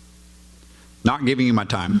 not giving you my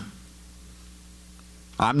time,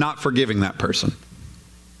 I'm not forgiving that person.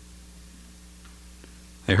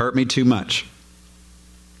 They hurt me too much.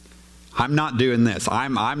 I'm not doing this.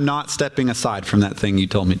 I'm not stepping aside from that thing you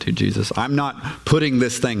told me to, Jesus. I'm not putting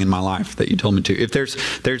this thing in my life that you told me to. If there's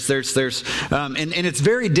and it's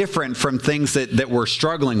very different from things that we're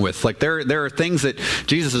struggling with. Like there are things that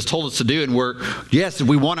Jesus has told us to do, and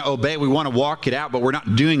we want to obey, we want to walk it out, but we're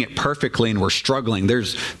not doing it perfectly, and we're struggling.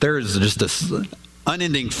 There's just this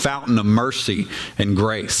unending fountain of mercy and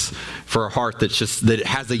grace for a heart that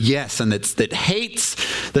has a yes, and that hates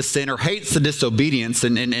the sin or hates the disobedience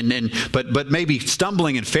but maybe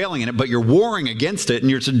stumbling and failing in it, but you're warring against it,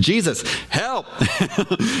 and you're saying, Jesus, help.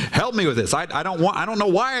 Help me with this. I don't know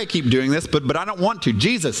why I keep doing this, but I don't want to.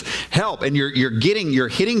 Jesus, help. And you're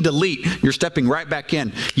hitting delete, you're stepping right back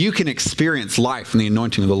in. You can experience life and the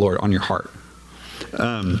anointing of the Lord on your heart.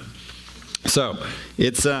 So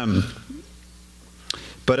it's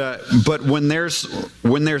But when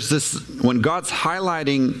God's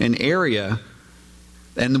highlighting an area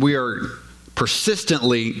and we are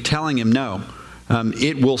persistently telling him no,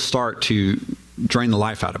 it will start to drain the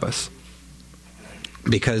life out of us,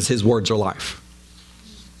 because his words are life.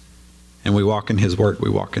 And we walk in his word, we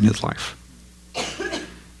walk in his life.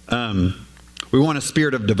 We want a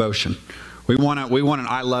spirit of devotion. We want an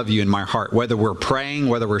I love you in my heart, whether we're praying,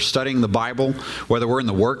 whether we're studying the Bible, whether we're in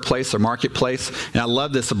the workplace or marketplace. And I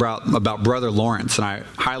love this about Brother Lawrence, and I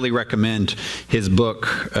highly recommend his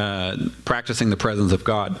book, Practicing the Presence of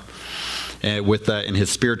God, in his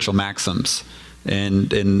spiritual maxims. And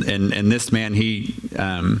this man, he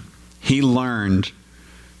learned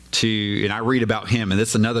to, and I read about him, and this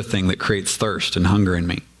is another thing that creates thirst and hunger in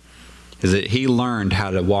me, is that he learned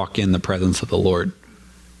how to walk in the presence of the Lord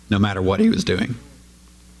no matter what he was doing.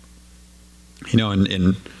 You know,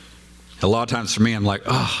 and a lot of times for me, I'm like,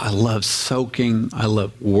 oh, I love soaking, I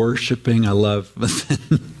love worshiping, I love...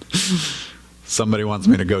 Somebody wants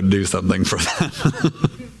me to go do something for them.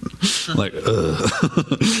 Like, ugh.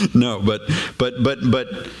 No, but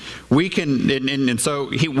we can, and so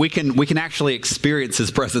we can actually experience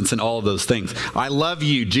his presence in all of those things. I love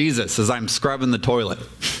you, Jesus, as I'm scrubbing the toilet.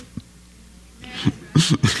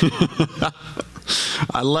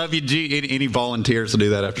 I love you, any volunteers to do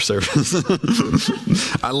that after service?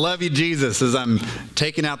 I love you, Jesus, as I'm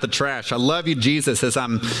taking out the trash. I love you, Jesus, as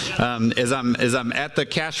I'm at the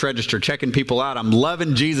cash register checking people out. I'm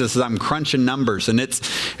loving Jesus as I'm crunching numbers, and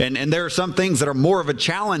there are some things that are more of a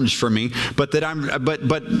challenge for me, but I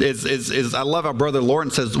love how Brother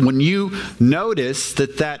Lawrence says, when you notice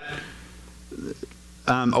that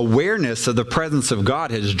awareness of the presence of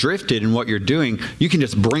God has drifted in what you're doing, you can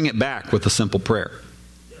just bring it back with a simple prayer.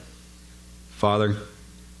 Father,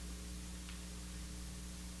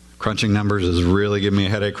 crunching numbers is really giving me a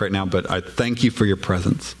headache right now, but I thank you for your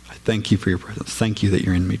presence. I thank you for your presence. Thank you that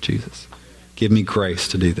you're in me, Jesus. Give me grace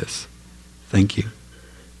to do this. Thank you.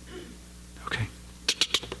 Okay.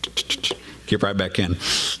 Get right back in.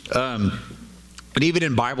 But even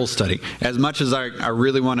in Bible study, as much as I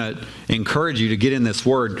really want to encourage you to get in this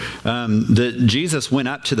word, Jesus went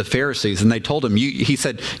up to the Pharisees and they told him, he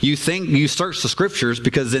said, you think you search the scriptures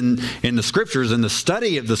because in the scriptures, in the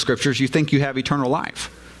study of the scriptures, you think you have eternal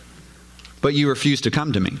life, but you refuse to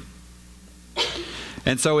come to me.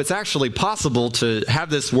 And so it's actually possible to have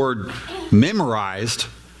this word memorized,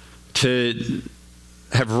 to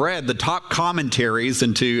have read the top commentaries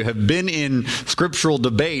and to have been in scriptural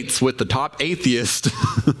debates with the top atheist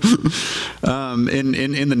in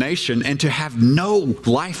the nation, and to have no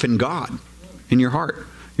life in God in your heart.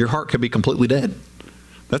 Your heart could be completely dead.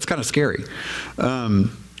 That's kind of scary. But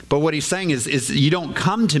what he's saying is you don't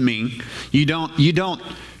come to me, you don't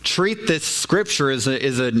treat this scripture as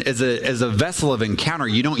a vessel of encounter.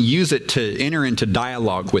 You don't use it to enter into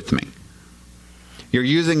dialogue with me. You're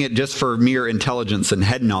using it just for mere intelligence and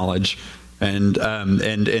head knowledge,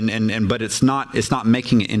 but it's not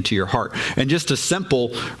making it into your heart. And just a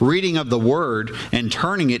simple reading of the word and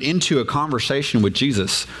turning it into a conversation with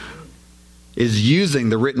Jesus is using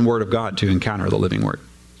the written word of God to encounter the living word.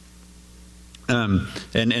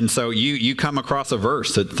 And so you come across a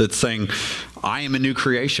verse that's saying, I am a new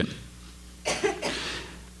creation.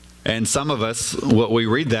 And some of us, what we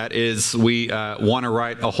read that is we want to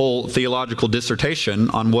write a whole theological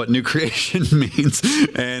dissertation on what new creation means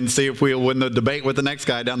and see if we'll win the debate with the next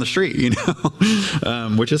guy down the street,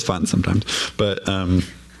 which is fun sometimes. But I'm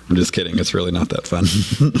just kidding. It's really not that fun.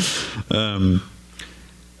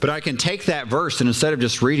 But I can take that verse and instead of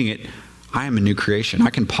just reading it, I am a new creation.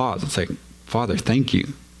 I can pause and say, Father, thank you.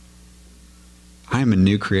 I am a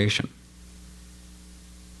new creation.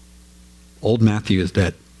 Old Matthew is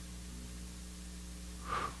dead.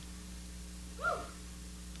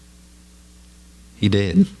 He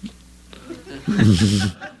did.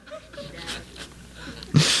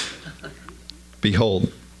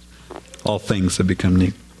 Behold, all things have become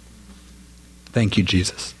new. Thank you,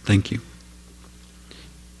 Jesus. Thank you.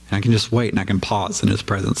 And I can just wait and I can pause in his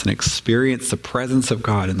presence and experience the presence of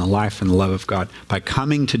God and the life and the love of God by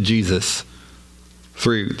coming to Jesus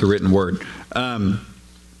through the written word.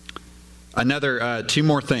 Another two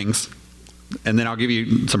more things, and then I'll give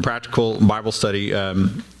you some practical Bible study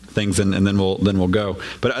things, and then we'll go.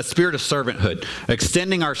 But a spirit of servanthood,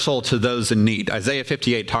 extending our soul to those in need. Isaiah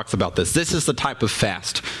 58 talks about this. This is the type of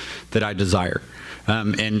fast that I desire.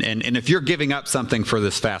 And if you're giving up something for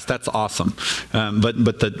this fast, that's awesome.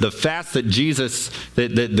 But the fast that Jesus,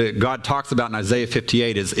 that God talks about in Isaiah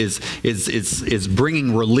 58 is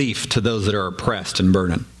bringing relief to those that are oppressed and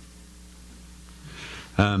burdened.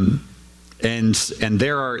 And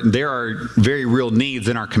there are very real needs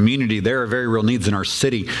in our community. There are very real needs in our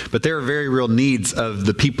city. But there are very real needs of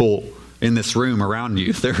the people in this room around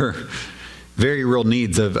you. There are very real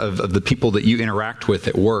needs of the people that you interact with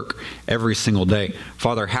at work every single day.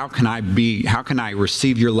 Father, how can I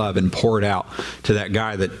receive your love and pour it out to that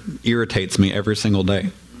guy that irritates me every single day?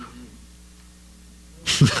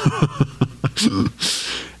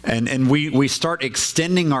 And we start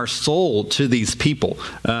extending our soul to these people.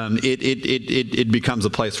 It becomes a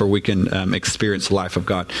place where we can experience the life of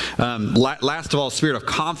God. Last of all, spirit of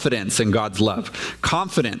confidence in God's love.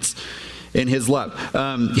 Confidence in his love.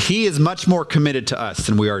 He is much more committed to us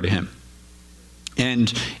than we are to him.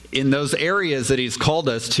 And in those areas that he's called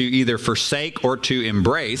us to either forsake or to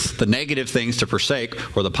embrace, the negative things to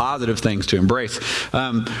forsake or the positive things to embrace,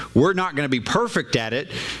 we're not going to be perfect at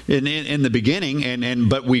it in the beginning,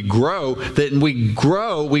 but we grow.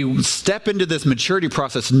 We step into this maturity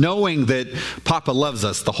process knowing that Papa loves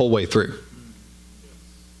us the whole way through.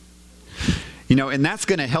 And that's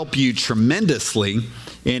going to help you tremendously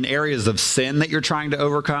in areas of sin that you're trying to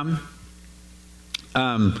overcome.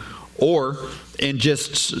 Or in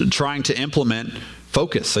just trying to implement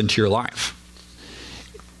focus into your life.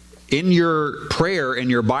 In your prayer, in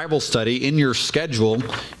your Bible study, in your schedule,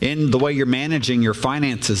 in the way you're managing your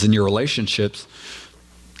finances and your relationships,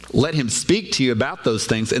 let him speak to you about those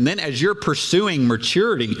things. And then as you're pursuing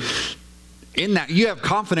maturity, in that you have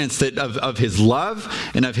confidence that of his love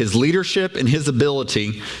and of his leadership and his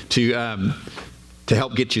ability to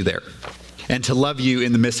help get you there and to love you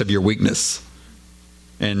in the midst of your weakness.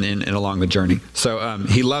 And along the journey. So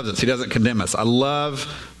he loves us. He doesn't condemn us. I love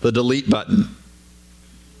the delete button,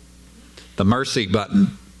 the mercy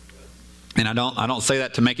button. And I don't say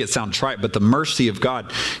that to make it sound trite, but the mercy of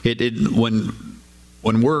God, when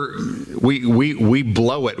we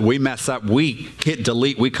blow it, we mess up, we hit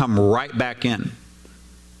delete, we come right back in.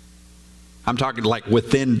 I'm talking like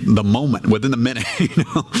within the moment, within the minute.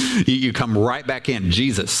 You come right back in.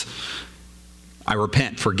 Jesus, I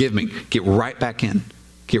repent, forgive me. Get right back in.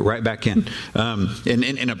 Get right back in.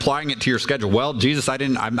 And applying it to your schedule. Well, Jesus, I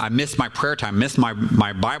missed my prayer time, missed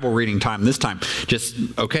my Bible reading time this time. Just,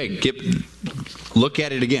 okay, look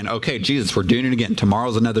at it again. Okay, Jesus, we're doing it again.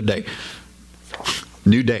 Tomorrow's another day.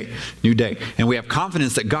 New day. And we have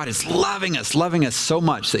confidence that God is loving us so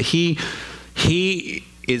much that He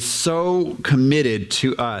is so committed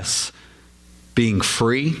to us being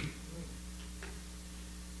free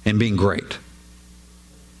and being great.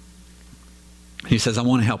 He says, I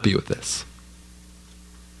want to help you with this.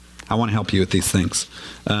 I want to help you with these things.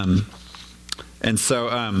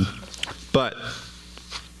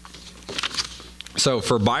 So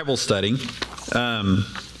for Bible study,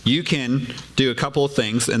 you can do a couple of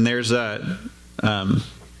things. And there's if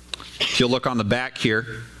you'll look on the back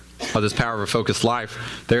here of this Power of a Focused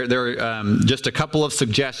Life, there are just a couple of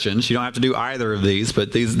suggestions. You don't have to do either of these,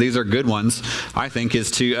 but these are good ones, I think, is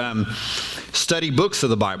to study books of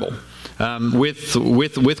the Bible.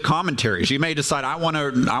 With commentaries. You may decide, I want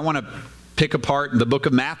to pick apart the book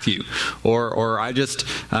of Matthew, or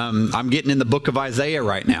I'm getting in the book of Isaiah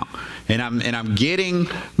right now, and I'm getting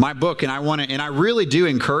my book, and I really do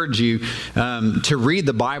encourage you to read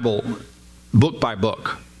the Bible book by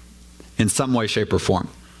book in some way, shape, or form.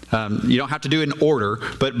 You don't have to do it in order,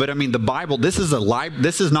 but I mean the Bible. This is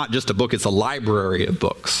not just a book; it's a library of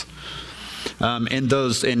books.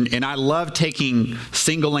 And I love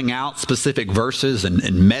singling out specific verses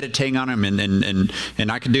and meditating on them,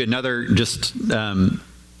 and I could do another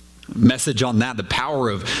message on that, the power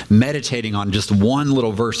of meditating on just one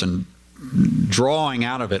little verse and drawing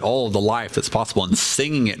out of it all of the life that's possible, and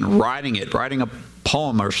singing it and writing a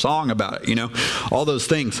poem or song about it, all those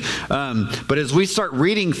things. But as we start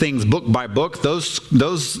reading things book by book, those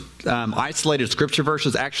isolated scripture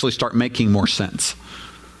verses actually start making more sense.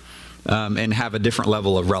 And have a different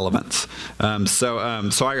level of relevance. So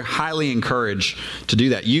I highly encourage to do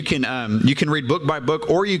that. You can read book by book,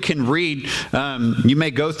 or you can read. You may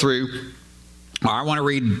go through. I want to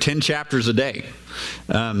read 10 chapters a day,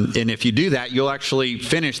 and if you do that, you'll actually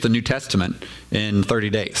finish the New Testament in 30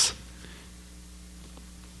 days.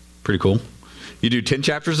 Pretty cool. You do 10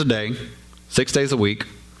 chapters a day, 6 days a week.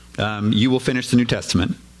 You will finish the New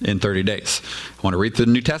Testament in 30 days. I want to read through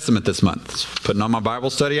the New Testament this month. Putting on my Bible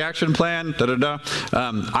study action plan.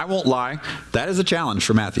 I won't lie. That is a challenge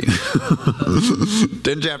for Matthew.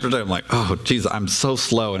 10 chapters. I'm like, oh, geez, I'm so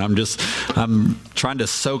slow. And I'm trying to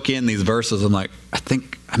soak in these verses. I'm like, I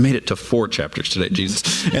think I made it to 4 chapters today,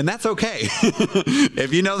 Jesus. And that's okay.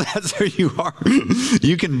 If you know that's who you are,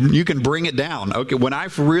 you can bring it down. Okay. When I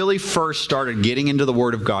really first started getting into the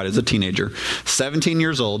Word of God as a teenager, 17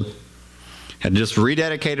 years old, had just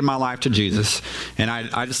rededicated my life to Jesus, and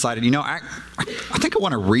I decided, I think I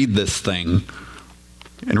want to read this thing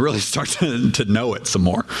and really start to know it some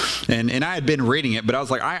more. And I had been reading it, but I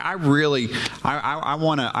was like, I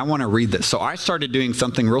want to read this. So I started doing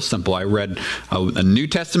something real simple. I read a New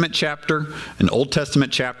Testament chapter, an Old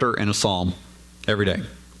Testament chapter, and a Psalm every day.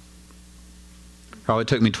 Probably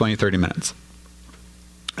took me 20, 30 minutes.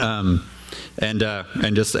 And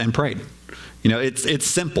prayed. It's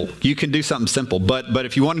simple. You can do something simple, but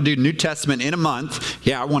if you want to do New Testament in a month,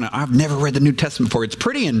 I've never read the New Testament before. It's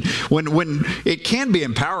pretty, and when it can be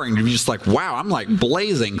empowering to be just like, wow, I'm like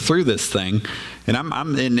blazing through this thing, and I'm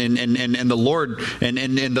and the Lord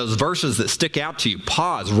and those verses that stick out to you,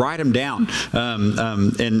 pause, write them down,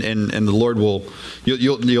 and the Lord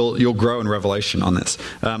you'll grow in revelation on this.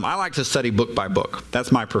 I like to study book by book.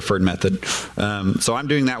 That's my preferred method. So I'm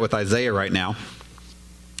doing that with Isaiah right now.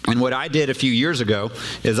 And what I did a few years ago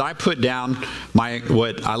is I put down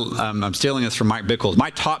I'm stealing this from Mike Bickles, my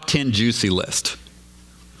top 10 juicy list.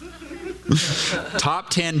 Top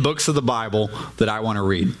 10 books of the Bible that I want to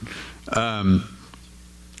read. I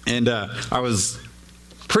was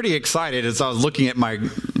pretty excited as I was looking at my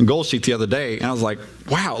goal sheet the other day, and I was like,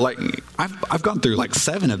 wow, like I've gone through like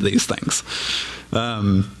 7 of these things.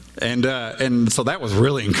 And so that was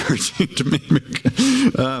really encouraging to me.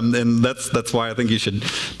 And that's why I think you should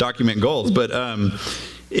document goals. But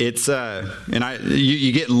it's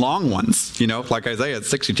you get long ones, like Isaiah, it's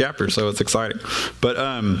 60 chapters, so it's exciting. But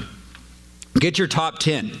get your top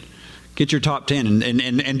 10. Get your top 10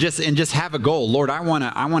 and just have a goal. Lord, I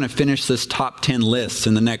want to finish this top 10 list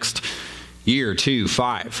in the next year, 2,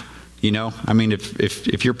 5. I mean,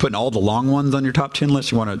 if you're putting all the long ones on your top 10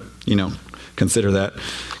 list, you want to, consider that.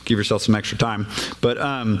 Give yourself some extra time. But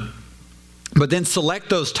then select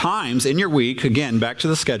those times in your week, again, back to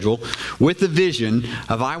the schedule, with the vision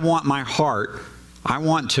of I want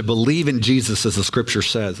to believe in Jesus as the scripture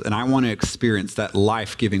says, and I want to experience that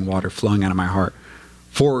life-giving water flowing out of my heart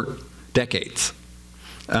for decades.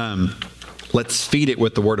 Let's feed it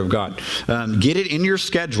with the Word of God. Get it in your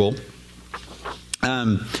schedule.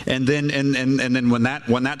 And then when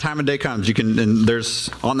that time of day comes, you can, and there's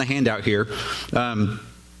on the handout here,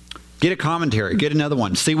 get a commentary, get another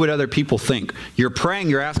one, see what other people think. You're praying,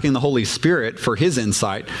 you're asking the Holy Spirit for His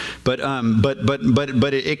insight, but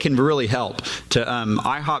it can really help. To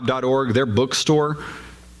ihop.org, their bookstore,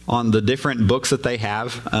 on the different books that they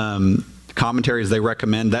have, commentaries they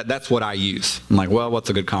recommend, that's what I use. I'm like, well, what's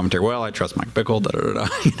a good commentary? Well, I trust Mike Bickle,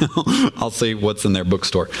 I'll see what's in their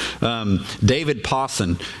bookstore. David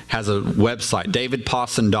Pawson has a website,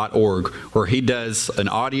 davidpawson.org, where he does an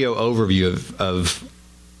audio overview of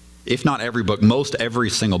if not every book, most every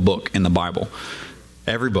single book in the Bible.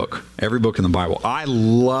 Every book in the Bible. I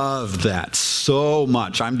love that so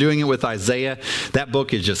much. I'm doing it with Isaiah. That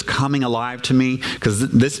book is just coming alive to me because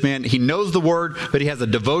this man, he knows the Word, but he has a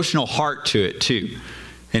devotional heart to it too.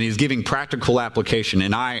 And he's giving practical application,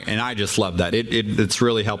 and I just love that. It's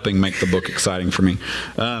really helping make the book exciting for me.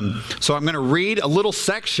 So I'm going to read a little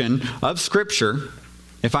section of Scripture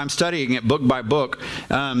if I'm studying it book by book,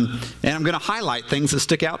 and I'm going to highlight things that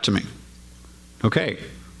stick out to me. Okay.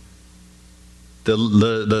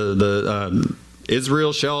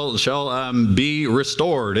 Israel shall be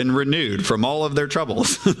restored and renewed from all of their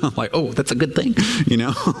troubles. I'm like, oh, that's a good thing.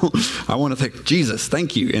 I want to thank Jesus.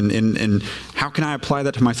 Thank you. And how can I apply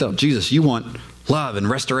that to myself? Jesus, you want love and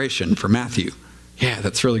restoration for Matthew. Yeah,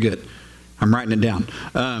 that's really good. I'm writing it down.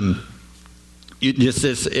 And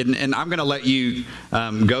I'm going to let you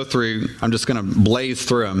go through. I'm just going to blaze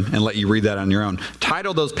through them and let you read that on your own.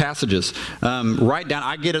 Title those passages. Write down.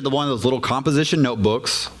 I get it, one of those little composition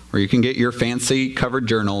notebooks, or you can get your fancy covered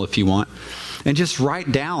journal if you want, and just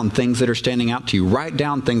write down things that are standing out to you. Write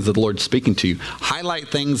down things that the Lord's speaking to you. Highlight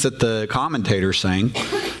things that the commentator's saying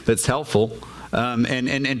that's helpful,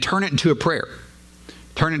 and turn it into a prayer.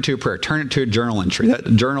 Turn it into a prayer. Turn it to a journal entry. That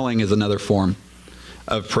journaling is another form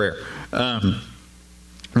of prayer.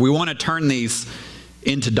 We want to turn these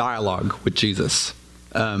into dialogue with Jesus.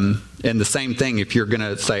 And the same thing, if you're going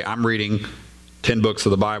to say, I'm reading 10 books of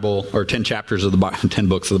the Bible, or 10 chapters of the Bible, 10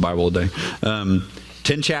 books of the Bible a day,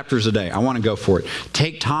 10 chapters a day, I want to go for it.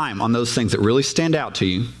 Take time on those things that really stand out to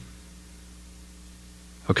you.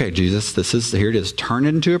 Okay, Jesus, here it is. Turn it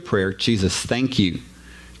into a prayer. Jesus, thank you,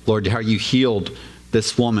 Lord, how you healed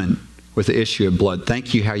this woman with the issue of blood.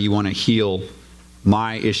 Thank you how you want to heal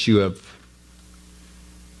my issue of,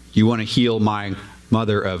 you want to heal my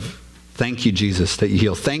mother of, thank you, Jesus, that you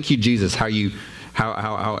heal. Thank you, Jesus, how you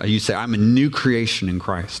say, I'm a new creation in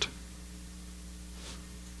Christ.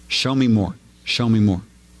 Show me more. Show me more.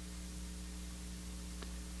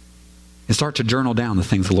 And start to journal down the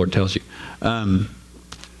things the Lord tells you.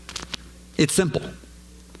 It's simple.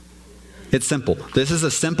 It's simple. This is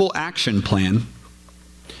a simple action plan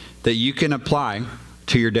that you can apply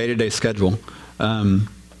to your day-to-day schedule,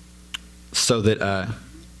 so that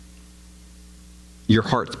your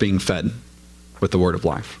heart's being fed with the Word of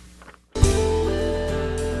life.